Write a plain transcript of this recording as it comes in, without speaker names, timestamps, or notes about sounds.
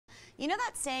You know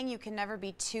that saying, you can never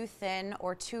be too thin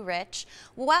or too rich?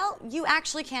 Well, you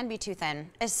actually can be too thin,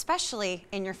 especially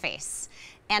in your face.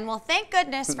 And well, thank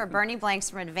goodness for Bernie Blanks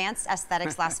from Advanced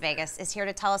Aesthetics Las Vegas is here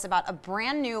to tell us about a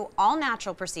brand new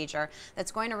all-natural procedure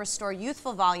that's going to restore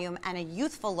youthful volume and a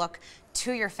youthful look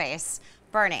to your face.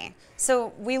 Bernie,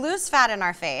 so we lose fat in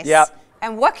our face. Yep.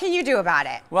 And what can you do about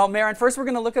it? Well, Maren, first we're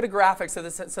going to look at a graphic so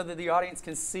that the audience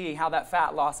can see how that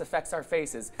fat loss affects our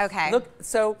faces. Okay. Look,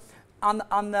 so on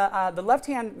the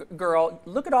left-hand girl,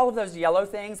 look at all of those yellow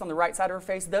things on the right side of her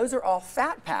face. Those are all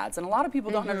fat pads, and a lot of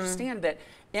people don't understand that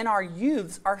in our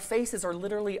youths, our faces are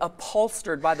literally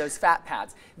upholstered by those fat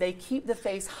pads. They keep the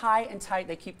face high and tight.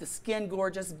 They keep the skin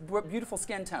gorgeous, beautiful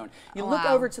skin tone. You look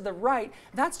over to the right,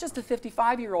 that's just a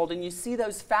 55-year-old, and you see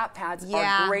those fat pads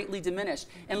are greatly diminished.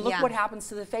 And look what happens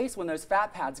to the face when those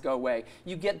fat pads go away.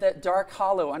 You get that dark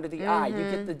hollow under the eye.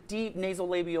 You get the deep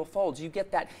nasolabial folds. You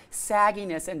get that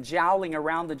sagginess and jowling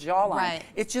around the jawline. Right.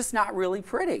 It's just not really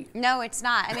pretty. No, it's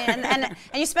not. I mean, and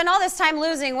you spend all this time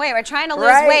losing weight, right? Trying to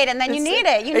lose weight, and then you need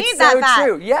it. You need that fat. It's so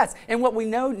true, yes. And what we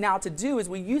know now to do is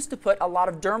we used to put a lot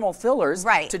of dermal fillers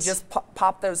to just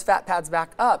pop those fat pads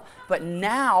back up. But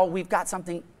now we've got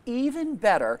something even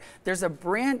better. There's a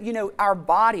brand, you know, our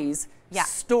bodies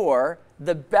store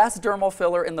the best dermal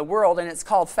filler in the world, and it's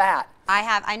called fat.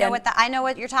 I know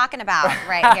what you're talking about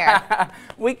right here.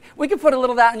 we can put a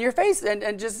little of that in your face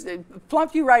and just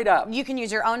plump you right up. You can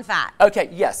use your own fat. Okay,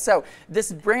 yes. So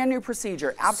this brand new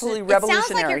procedure, absolutely revolutionary. It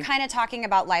sounds like you're kind of talking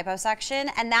about liposuction,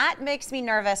 and that makes me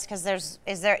nervous because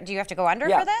do you have to go under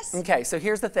for this? Okay, so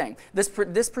here's the thing.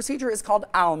 This procedure is called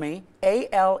ALMI,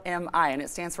 A-L-M-I, and it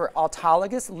stands for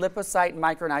autologous lipocyte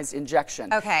micronized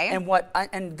injection. Okay.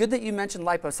 And good that you mentioned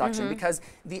liposuction, because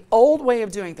the old way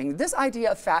of doing things, this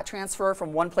idea of fat transfer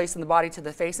from one place in the body to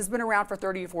the face has been around for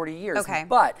 30 or 40 years. Okay.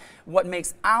 But what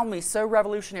makes ALMI so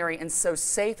revolutionary and so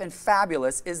safe and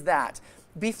fabulous is that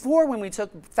before, when we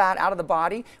took fat out of the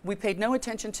body, we paid no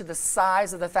attention to the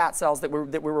size of the fat cells that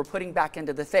we were putting back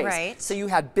into the face. Right. So you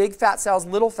had big fat cells,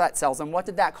 little fat cells, and what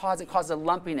did that cause? It caused a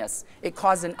lumpiness. It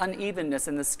caused an unevenness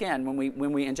in the skin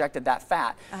when we injected that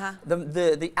fat.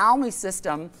 The ALMI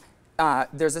system,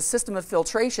 there's a system of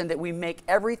filtration that we make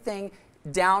everything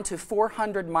down to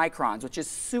 400 microns, which is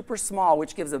super small,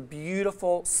 which gives a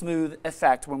beautiful, smooth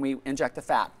effect when we inject the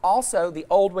fat. Also, the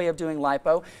old way of doing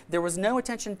lipo, there was no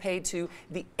attention paid to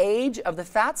the age of the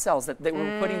fat cells that we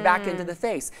were putting back into the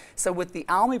face. So with the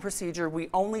ALMI procedure, we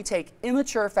only take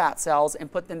immature fat cells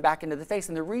and put them back into the face.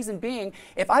 And the reason being,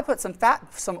 if I put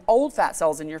some old fat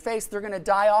cells in your face, they're going to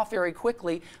die off very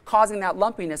quickly, causing that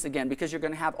lumpiness again, because you're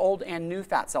going to have old and new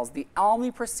fat cells. The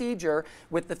ALMI procedure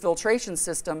with the filtration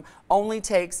system only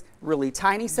takes really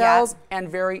tiny cells and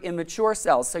very immature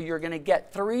cells. So you're going to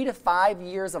get 3 to 5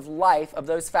 years of life of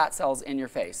those fat cells in your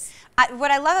face. What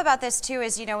I love about this too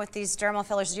is, you know, with these dermal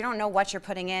fillers, you don't know what you're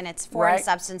putting in. It's foreign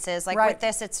substances. Like with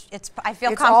this, I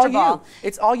feel comfortable. All you.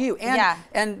 It's all you.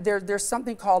 And there's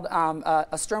something called a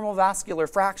stromal vascular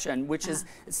fraction, which is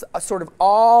sort of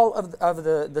all of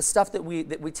the stuff that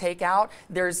we take out.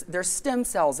 There's stem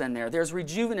cells in there. There's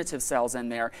rejuvenative cells in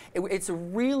there. It's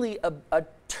really a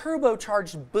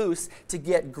turbocharged boost to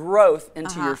get growth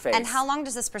into your face. And how long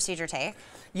does this procedure take?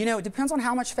 You know, it depends on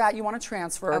how much fat you want to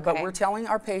transfer, but we're telling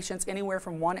our patients anywhere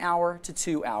from 1 hour to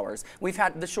 2 hours. We've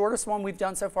had, the shortest one we've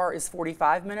done so far is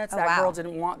 45 minutes. That girl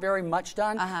didn't want very much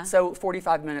done, so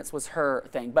 45 minutes was her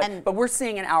thing. But we're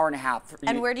seeing an hour and a half.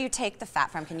 And where do you take the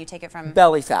fat from? Can you take it from?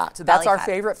 Belly fat. That's our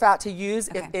favorite fat to use.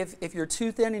 If you're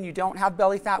too thin and you don't have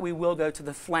belly fat, we will go to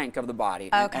the flank of the body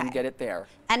and get it there.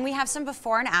 And we have some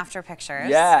before and after pictures.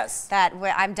 Yes. That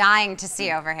I'm dying to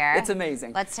see over here. It's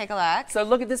amazing. Let's take a look. So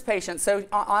look at this patient. So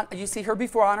you see her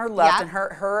before on her left, and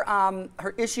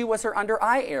her issue was her under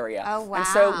eye area. Oh, wow. And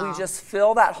so we just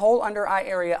fill that whole under eye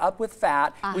area up with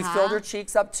fat. We filled her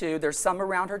cheeks up too. There's some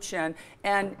around her chin.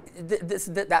 And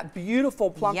that beautiful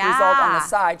plump result on the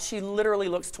side, she literally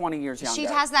looks 20 years younger. She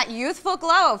has that youthful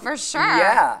glow for sure.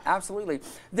 Yeah, absolutely.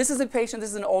 This is a patient, this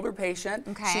is an older patient.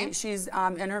 Okay. She's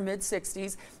in her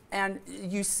mid-60s. And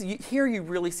here you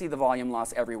really see the volume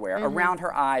loss everywhere, around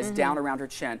her eyes, down around her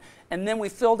chin. And then we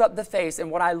filled up the face, and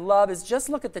what I love is just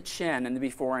look at the chin and the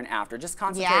before and after. Just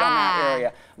concentrate on that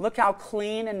area. Look how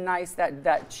clean and nice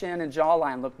that chin and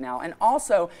jawline look now. And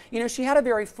also, you know, she had a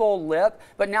very full lip,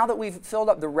 but now that we've filled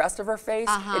up the rest of her face,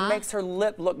 it makes her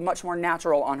lip look much more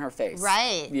natural on her face.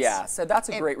 Right. Yeah, so that's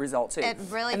a great result too. It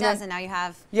really does, and now you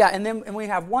have... Yeah, and then we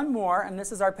have one more, and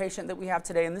this is our patient that we have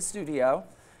today in the studio.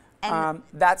 And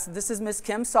this is Miss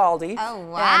Kim Saldi. Oh,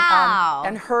 wow.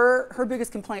 And her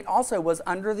biggest complaint also was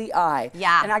under the eye.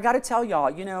 Yeah. And I got to tell y'all,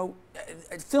 you know,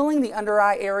 filling the under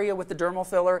eye area with the dermal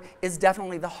filler is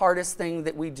definitely the hardest thing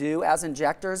that we do as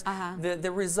injectors.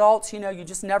 The results, you know, you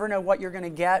just never know what you're going to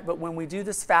get. But when we do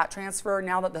this fat transfer,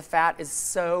 now that the fat is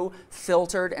so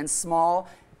filtered and small,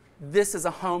 this is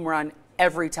a home run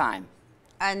every time.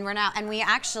 And we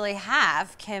actually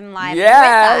have Kim live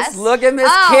yes, with us. Look at Miss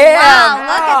Kim. Wow,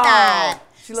 look at that.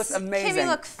 She looks amazing. Kim, you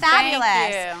look fabulous.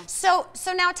 Thank you.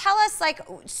 So now tell us, like,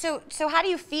 so how do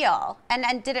you feel?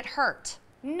 And did it hurt?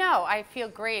 No, I feel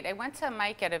great. I went to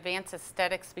Mike at Advanced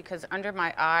Aesthetics because under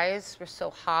my eyes were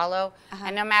so hollow,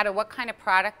 and no matter what kind of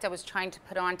product I was trying to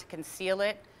put on to conceal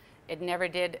it, it never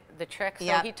did the trick.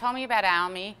 So he told me about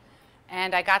Almy,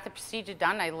 and I got the procedure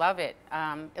done. I love it.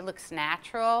 It looks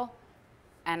natural.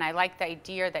 And I like the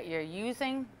idea that you're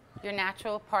using your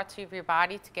natural parts of your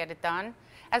body to get it done.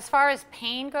 As far as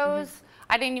pain goes,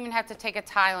 I didn't even have to take a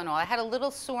Tylenol. I had a little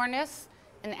soreness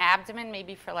in the abdomen,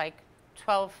 maybe for like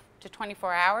 12 to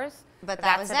 24 hours. But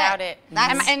that's about it.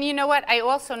 And you know what? I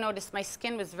also noticed my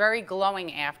skin was very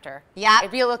glowing after. Yeah.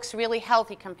 It looks really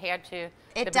healthy compared to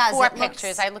the does. before It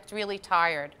pictures. I looked really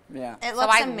tired. Yeah. It So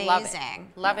looks I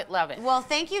amazing. Love it, love it. Well,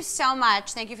 thank you so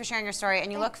much. Thank you for sharing your story, and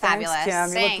you look Thanks, fabulous.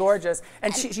 Kim. You look gorgeous.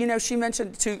 And she, you know, she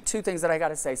mentioned two things that I got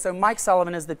to say. So Mike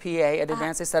Sullivan is the PA at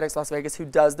Advanced Aesthetics Las Vegas who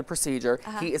does the procedure.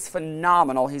 He is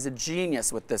phenomenal. He's a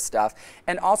genius with this stuff.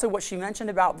 And also what she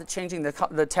mentioned about changing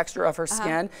the texture of her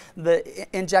skin,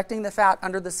 injecting the fat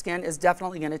under the skin is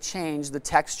definitely going to change the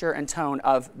texture and tone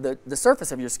of the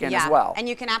surface of your skin as well. And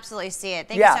you can absolutely see it.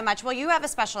 Thank you so much. Well, you have a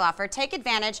special offer. Take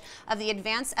advantage of the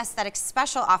Advanced Aesthetics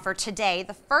special offer today.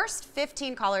 The first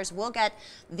 15 callers will get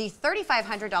the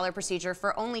 $3,500 procedure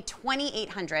for only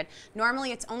 $2,800.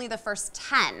 Normally, it's only the first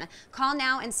 10. Call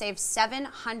now and save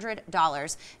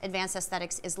 $700. Advanced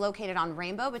Aesthetics is located on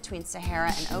Rainbow between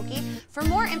Sahara and Oki. For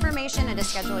more information and to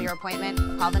schedule your appointment,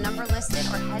 call the number listed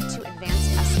or head to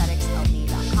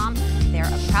advancedaestheticslv.com. They're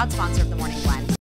a proud sponsor of The Morning Blend.